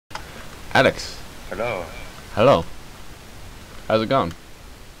Alex. Hello. Hello. How's it going?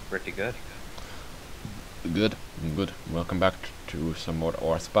 Pretty good. Good. Good. Welcome back to some more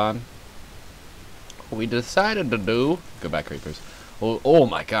OreSpawn. What we decided to do... Go back, creepers. Oh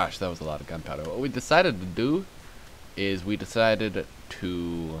my gosh, that was a lot of gunpowder. What we decided to do is we decided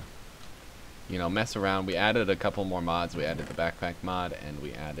to, you know, mess around. We added a couple more mods. We added the backpack mod and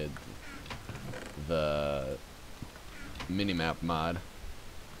we added the minimap mod.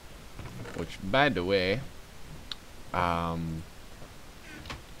 Which, by the way,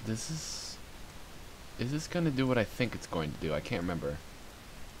 is this gonna do what I think it's going to do? I can't remember.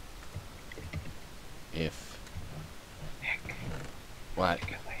 What?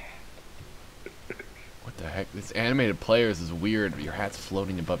 What the heck? This animated players is weird. Your hat's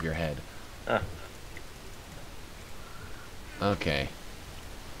floating above your head. Okay.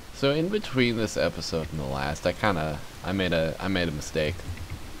 So in between this episode and the last, I made a mistake.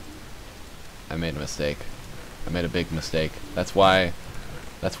 I made a big mistake. That's why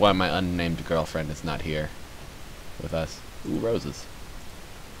my unnamed girlfriend is not here with us. Ooh, roses.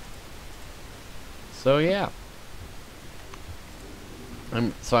 So yeah.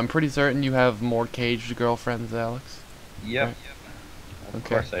 I'm pretty certain you have more caged girlfriends, Alex. Yep. Right? Of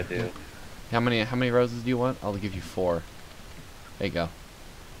course I do. How many roses do you want? I'll give you 4. There you go.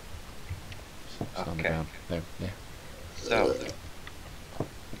 Just on the ground. There. Yeah. So,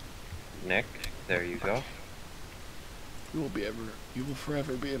 Nick, there you go. You will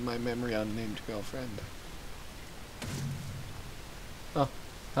forever be in my memory, unnamed girlfriend. Oh,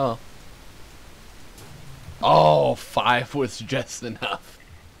 hello. Oh, 5 was just enough.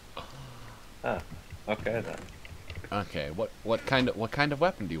 Okay then. Okay, what kind of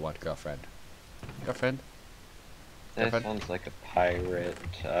weapon do you want, girlfriend? Girlfriend? This sounds like a pirate.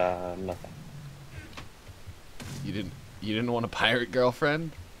 Nothing. You didn't want a pirate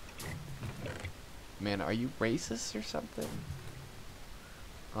girlfriend? Man, are you racist or something?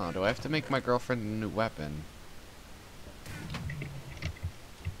 Oh, do I have to make my girlfriend a new weapon?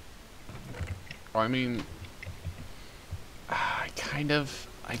 I mean,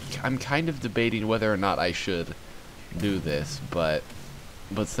 I'm kind of debating whether or not I should do this, but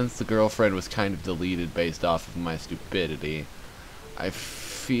since the girlfriend was kind of deleted based off of my stupidity, I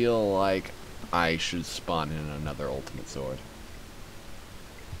feel like I should spawn in another ultimate sword.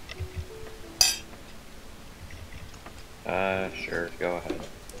 Sure, go ahead.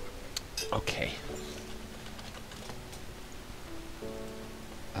 Okay.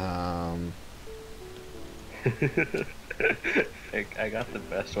 I got the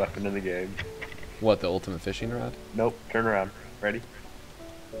best weapon in the game. What, the ultimate fishing rod? Nope, turn around. Ready?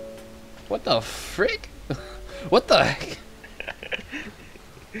 What the frick? What the heck?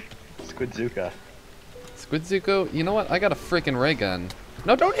 Squidzuka. Squidzuko? You know what? I got a freaking ray gun.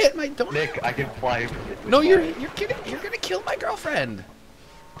 No, don't hit my... Don't... Nick, I can fly. No, you're kidding. You're gonna kill my girlfriend.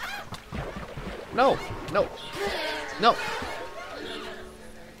 No, no, no.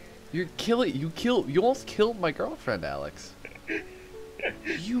 You almost killed my girlfriend, Alex.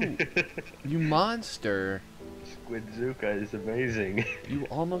 You monster. Squidzuka is amazing. You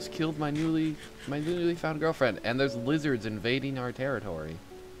almost killed my newly found girlfriend, and there's lizards invading our territory.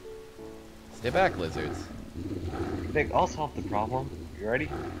 Stay back, lizards. Nick, I'll solve the problem. You ready?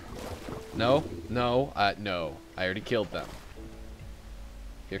 No, no. I already killed them.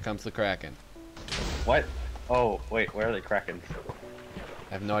 Here comes the Kraken. What? Oh, wait, where are the Krakens?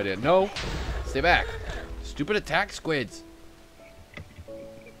 I have no idea. No! Stay back! Stupid attack squids!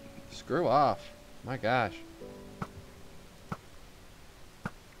 Screw off. My gosh.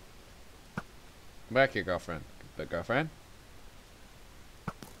 Come back here, girlfriend. Girlfriend?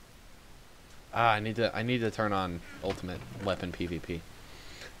 Ah, I need to turn on ultimate weapon PvP.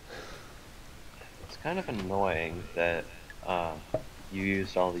 It's kind of annoying that you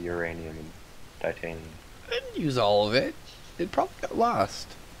used all the uranium and titanium. I didn't use all of it. It probably got lost.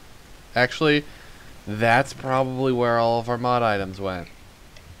 Actually, that's probably where all of our mod items went.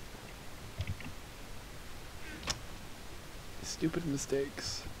 Stupid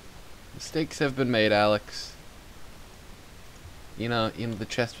mistakes. Mistakes have been made, Alex. You know, the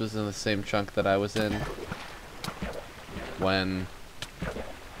chest was in the same chunk that I was in when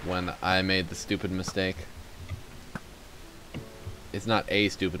I made the stupid mistake. It's not a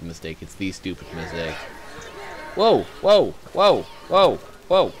stupid mistake, it's the stupid mistake. Whoa, whoa, whoa, whoa,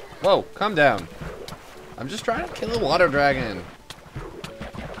 whoa, whoa, calm down. I'm just trying to kill a water dragon.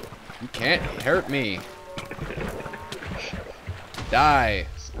 You can't hurt me. Die.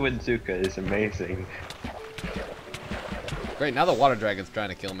 Squidzuka is amazing. Great, now the water dragon's trying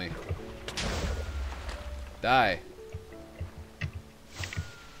to kill me. Die.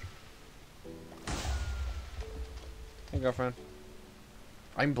 girlfriend.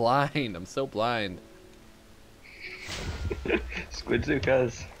 I'm blind. I'm so blind.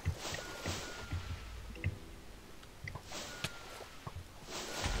 Squidzukas.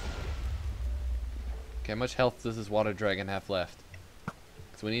 Okay, how much health does this water dragon have left?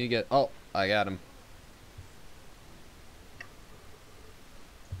 Because we need to get... Oh, I got him.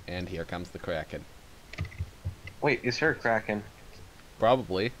 And here comes the Kraken. Wait, is her Kraken?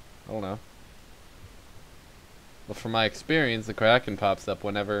 Probably. I don't know. But from my experience, the Kraken pops up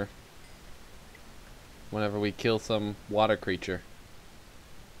whenever we kill some water creature.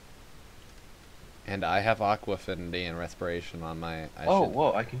 And I have Aqua Affinity and Respiration on my...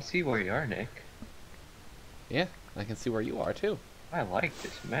 Whoa, I can see where you are, Nick. Yeah, I can see where you are, too. I like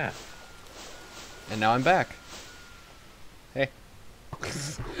this map. And now I'm back. Hey.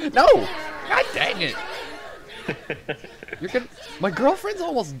 No! God dang it! You're gonna... My girlfriend's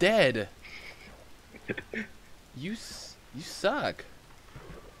almost dead. You suck.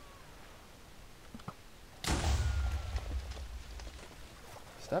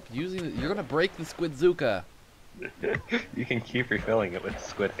 Stop using it. You're gonna break the Squidzuka. You can keep refilling it with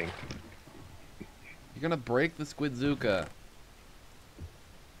squidding. You're gonna break the Squidzuka.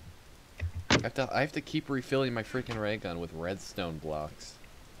 I have to keep refilling my freaking ray gun with redstone blocks.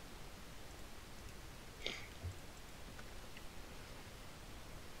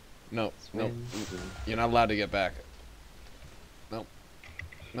 No, no, you're not allowed to get back. Nope.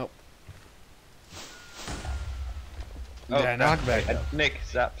 Nope. Yeah, knock back up. Nick,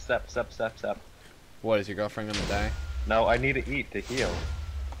 stop. What, is your girlfriend gonna die? No, I need to eat to heal.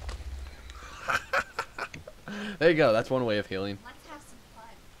 There you go, that's one way of healing. Let's have some fun.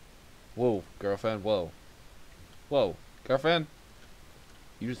 Whoa, girlfriend, whoa. Whoa, girlfriend?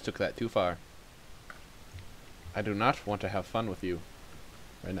 You just took that too far. I do not want to have fun with you.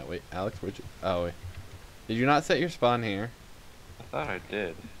 Right now, wait, Alex, where'd you... Oh, wait. Did you not set your spawn here? I thought I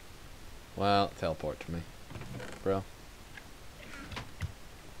did. Well, teleport to me, bro.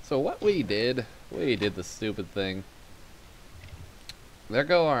 So what we did the stupid thing. There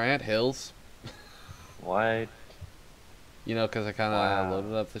go our ant hills. What? You know, because I kind of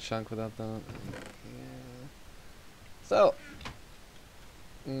loaded up the chunk without the... Yeah. So...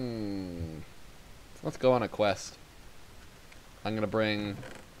 let's go on a quest. I'm gonna bring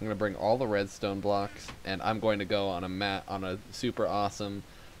all the redstone blocks, and I'm going to go on a super awesome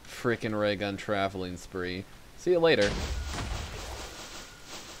frickin' ray gun traveling spree. See you later.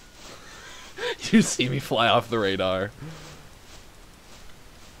 You see me fly off the radar.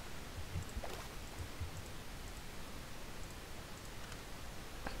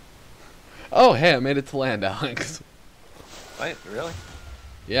 Oh, hey, I made it to land, Alex. Wait, really?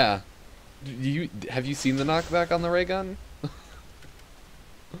 Yeah. Have you seen the knockback on the ray gun?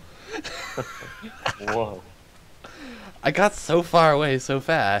 Whoa. I got so far away so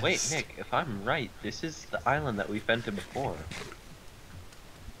fast. Wait, Nick, if I'm right, this is the island that we've been to before.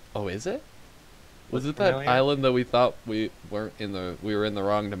 Oh, is it? Was Looks it that familiar? island that we thought we were in the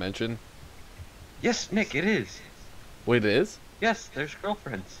wrong dimension? Yes, Nick, it is. Wait, it is? Yes, there's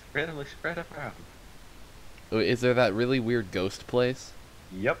girlfriends randomly spread around. Oh, is there that really weird ghost place?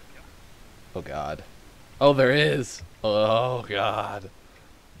 Yep. Oh God. Oh, there is. Oh God.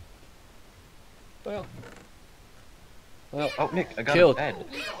 Well. Oh, Nick, I got Kill. a bed.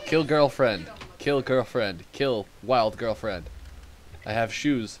 Kill girlfriend. Kill girlfriend. Kill wild girlfriend. I have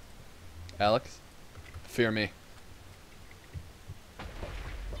shoes. Alex, fear me.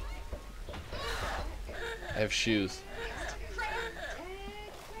 I have shoes.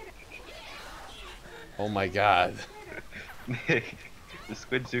 Oh my God. Nick, the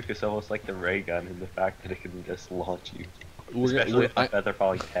Squidzuka is almost like the ray gun in the fact that it can just launch you. We're Especially if the feather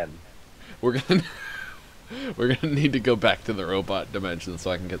probably 10. We're gonna we're gonna need to go back to the robot dimension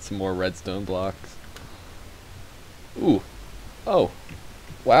so I can get some more redstone blocks. Ooh. Oh.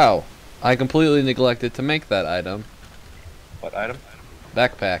 Wow. I completely neglected to make that item. What item?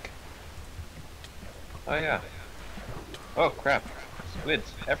 Backpack. Oh yeah. Oh crap.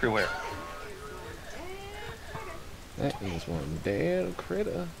 Squids everywhere. That is one dead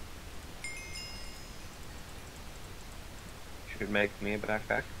critter. Should make me a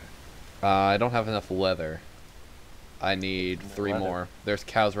backpack. I don't have enough leather. I need More 3 leather? more. There's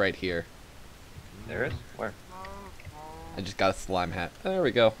cows right here. There is? Where? I just got a slime hat. There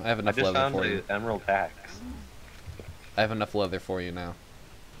we go. I have I enough just leather found for you. the emerald axe. I have enough leather for you now.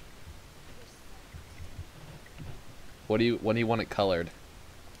 What do you want it colored?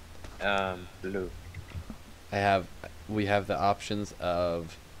 Blue. We have the options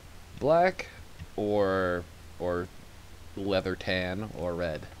of black or leather tan or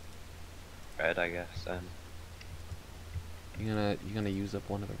red. Red, I guess, then. You're gonna use up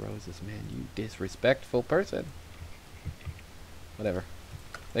one of the roses, man. You disrespectful person. Whatever.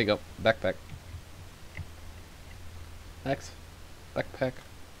 There you go. Backpack. Next. Backpack.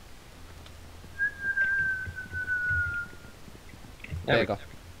 There you go.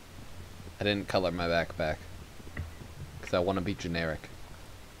 I didn't color my backpack because I want to be generic.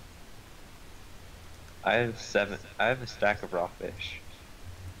 I have 7. I have a stack of raw fish.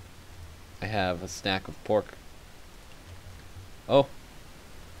 I have a snack of pork. Oh,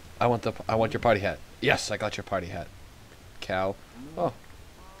 I want your party hat. Yes, I got your party hat. Cow. Oh.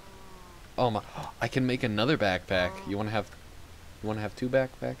 Oh my! I can make another backpack. You wanna have 2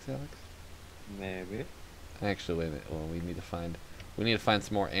 backpacks, Alex? Maybe. Actually, wait a minute. Well, we need to find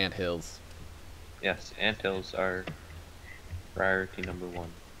some more ant hills. Yes, anthills are priority number 1.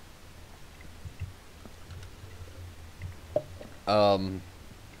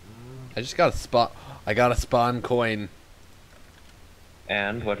 I just got a spot. I got a spawn coin.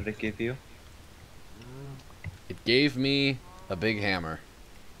 And what did it give you? It gave me a big hammer.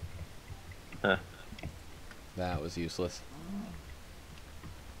 Huh. That was useless.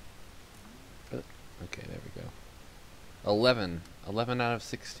 But, okay, there we go. 11. 11 out of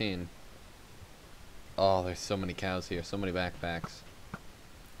 16. Oh, there's so many cows here. So many backpacks.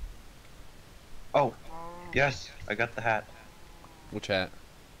 Oh, yes, I got the hat. Which hat?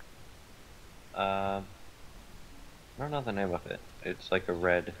 I don't know the name of it. It's like a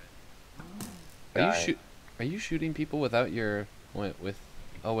red Are you shooting people without your with?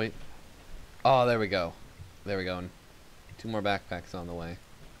 Oh wait. Oh, there we go. There we go. 2 more backpacks on the way.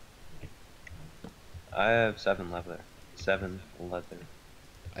 I have 7 leather. 7 leather.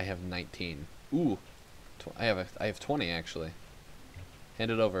 I have 19. Ooh. I have 20 actually.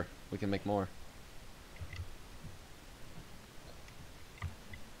 Hand it over. We can make more.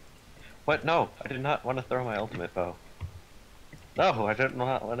 What? No, I did not want to throw my ultimate bow. No, I did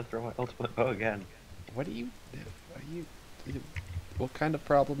not want to throw my ultimate bow again. What are you? What kind of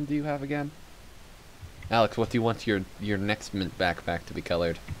problem do you have again? Alex, what do you want your next backpack to be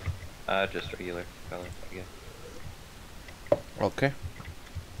colored? Just regular color, yeah. Okay.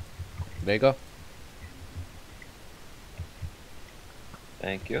 There you go.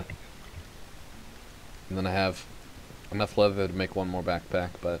 Thank you. And then I have enough leather to make 1 more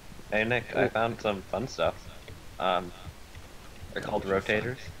backpack, but... Hey Nick, I found some fun stuff. They're called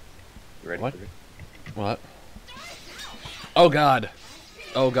rotators. You ready What? for it? What? Oh god!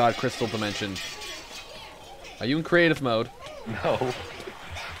 Oh god, crystal dimension. Are you in creative mode? No.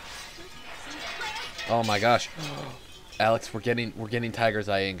 Oh my gosh. Alex, we're getting tiger's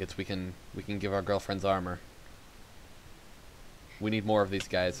eye ingots. We can give our girlfriends armor. We need more of these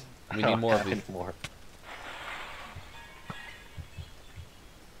guys. We need more of these. More.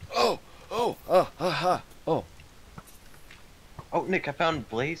 Oh! Oh! Oh! Oh, Nick, I found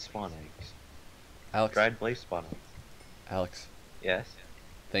blaze spawn eggs. Alex. Dried blaze spawn eggs. Alex. Yes.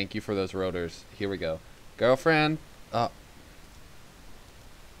 Thank you for those rotors. Here we go. Girlfriend. Oh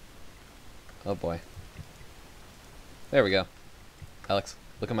boy. There we go. Alex,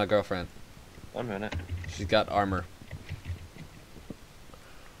 look at my girlfriend. 1 minute. She's got armor.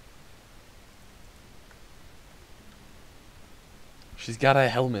 She's got a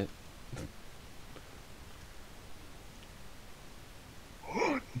helmet.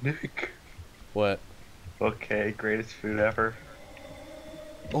 Nick. What? Okay, greatest food ever.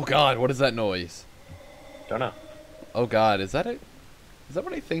 Oh god, what is that noise? Don't know. Oh god, is that it? Is that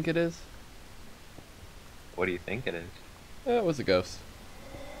what I think it is? What do you think it is? It was a ghost.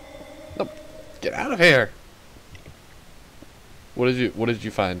 No, get out of here! What did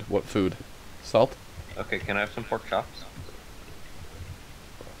you find? What food? Salt? Okay, can I have some pork chops?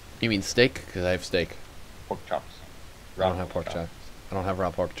 You mean steak? Because I have steak. Pork chops. I don't have pork chops. I don't have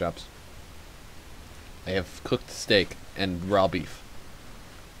raw pork chops. I have cooked steak and raw beef.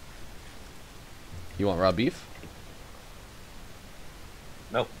 You want raw beef?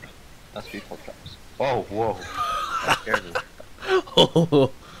 Nope. That's beef pork chops. Oh, whoa. That scared me.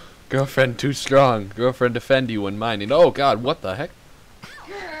 Oh, girlfriend too strong. Girlfriend defend you when minding. Oh god, what the heck?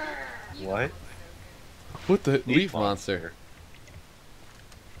 What? What the leaf monster?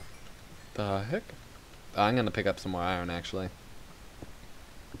 The heck? I'm gonna pick up some more iron actually.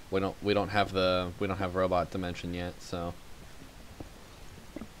 We don't have robot dimension yet, so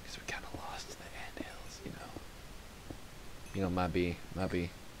because we kind of lost the anthills, you know. You know, might be it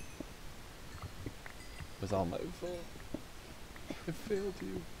was all my fault. I failed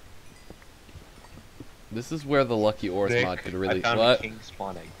you. This is where the lucky ores mod could really. I found what? a king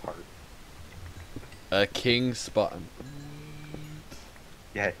spawn egg part. A king spawn.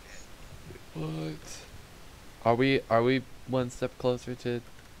 Yes. What? Are we one step closer to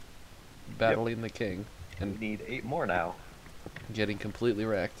battling the king and We need 8 more now. getting completely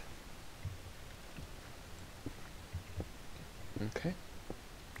wrecked. Okay.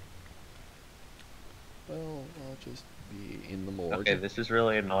 Well, I'll just be in the morgue. Okay, this is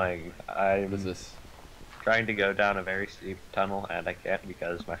really annoying. What I'm is this? trying to go down a very steep tunnel and I can't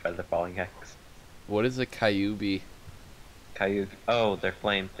because my feather falling axe. What is a Kyubi? Oh, they're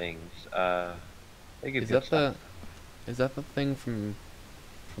flame things. They give Is good that stuff. is that the thing from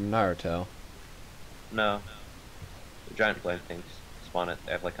Naruto? No. The giant flame things spawn it.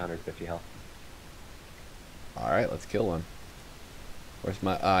 They have like 150 health. Alright, let's kill one. Where's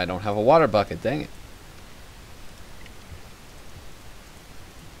my... I don't have a water bucket, dang it.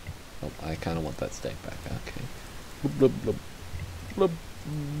 Oh, I kind of want that steak back. Okay. Blub, blub, blub,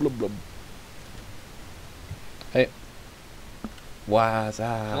 blub, blub. Hey. Why's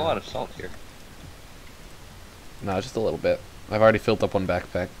There's a lot of salt here. No, just a little bit. I've already filled up one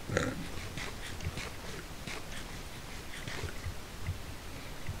backpack.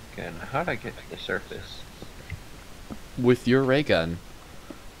 Okay, now how do I get to the surface? With your ray gun.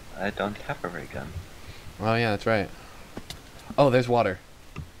 I don't have a ray gun. Oh yeah, that's right. Oh, there's water.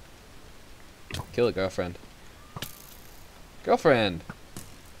 Kill it, girlfriend. Girlfriend!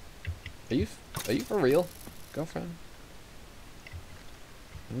 Are you for real? Girlfriend?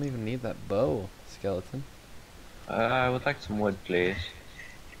 I don't even need that bow, skeleton. I would like some wood, please.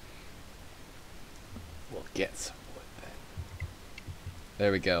 We'll get some wood then.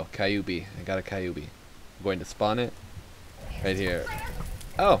 There we go. Kyubi. I got a Kyubi. I'm going to spawn it right here.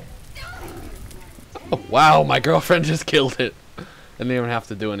 Oh! Oh, wow, my girlfriend just killed it. I didn't even have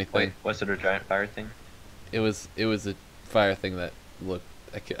to do anything. Wait, was it a giant fire thing? It was a fire thing that looked...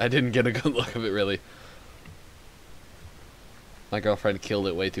 I didn't get a good look of it, really. My girlfriend killed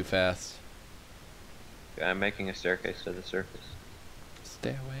it way too fast. Okay, I'm making a staircase to the surface.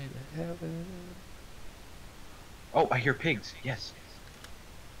 Stairway to heaven. Oh, I hear pigs. Yes.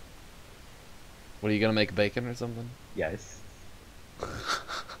 What, are you gonna make bacon or something? Yes.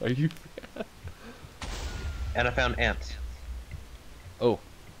 Are you... And I found ants. Oh,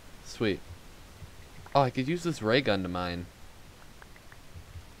 sweet. Oh, I could use this ray gun to mine.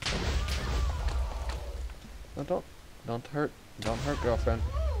 No, don't hurt, girlfriend.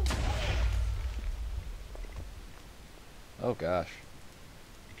 Oh gosh.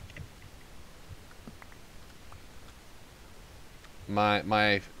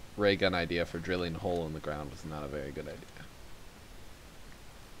 My ray gun idea for drilling a hole in the ground was not a very good idea.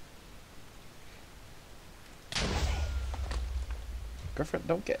 Girlfriend,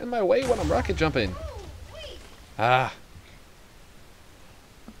 don't get in my way when I'm rocket jumping. Ah.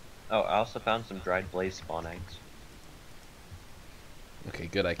 Oh, I also found some dried blaze spawn eggs. Okay,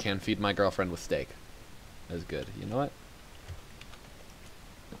 good. I can feed my girlfriend with steak. That's good. You know what?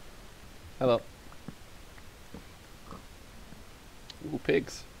 Hello. Ooh,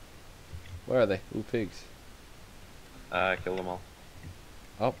 pigs. Where are they? Ooh, pigs. I killed them all.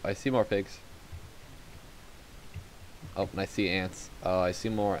 Oh, I see more pigs. Oh, and I see ants. Oh, I see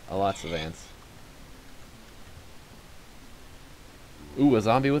more. Lots of ants. Ooh, a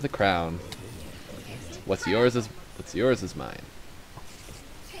zombie with a crown. What's yours is mine.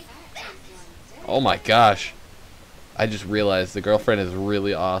 Oh my gosh. I just realized the girlfriend is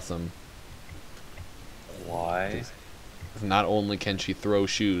really awesome. Why? Not only can she throw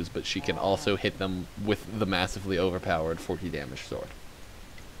shoes, but she can also hit them with the massively overpowered 40 damage sword.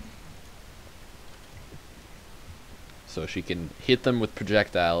 So she can hit them with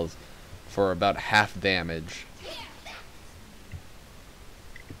projectiles for about half damage.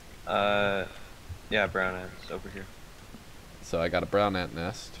 Yeah, brown ants over here. So I got a brown ant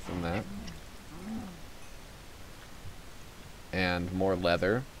nest from that. And more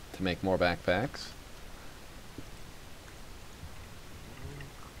leather to make more backpacks.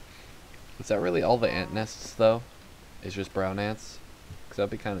 Is that really all the ant nests, though? Is just brown ants? Because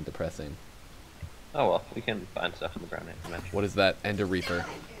that'd be kind of depressing. Oh well, we can find stuff in the brown ant eventually. What is that? Ender Reaper.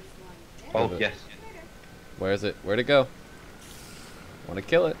 Oh, yes. Where is it? Where'd it go? Want to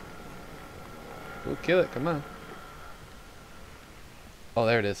kill it. We'll kill it, come on. Oh,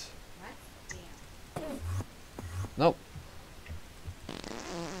 there it is. Nope.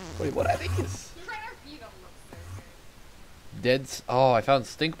 Wait, what are these? Oh, I found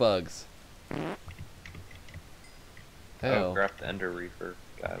stink bugs. Hell. Oh, crap, the Ender Reaper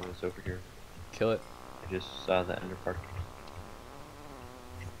guy was over here. Kill it. I just saw the Ender particle.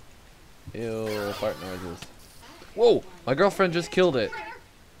 Ew, fart noises. Whoa! My girlfriend just killed it.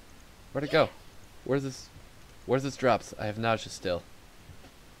 Where'd it go? Where's this drops? I have nausea still.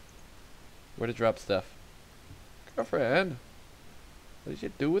 Where'd it drop stuff? girlfriend. What did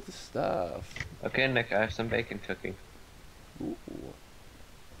you do with the stuff? Okay, Nick, I have some bacon cooking. Ooh.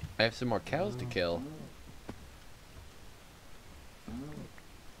 I have some more cows to kill.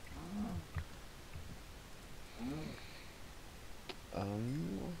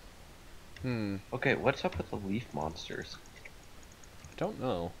 Okay, what's up with the leaf monsters? I don't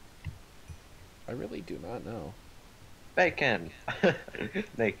know. I really do not know. Bacon!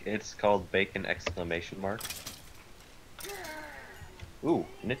 Nick, it's called bacon exclamation mark. Ooh,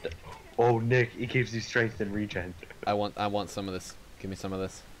 Nick. Oh, Nick, it gives you strength and regen. I want some of this. Give me some of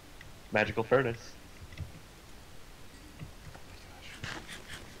this. Magical furnace.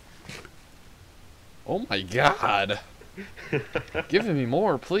 Oh my god! Give me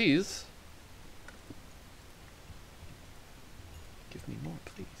more, please. Give me more,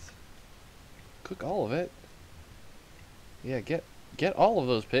 please. Cook all of it. Yeah, get all of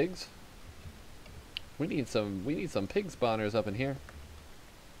those pigs. We need some pig spawners up in here.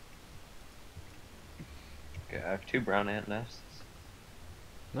 Okay, I have 2 brown ant nests.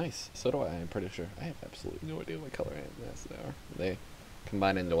 Nice. So do I. I'm pretty sure. I have absolutely no idea what color ant nests they are. They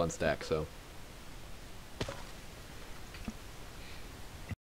combine into one stack, so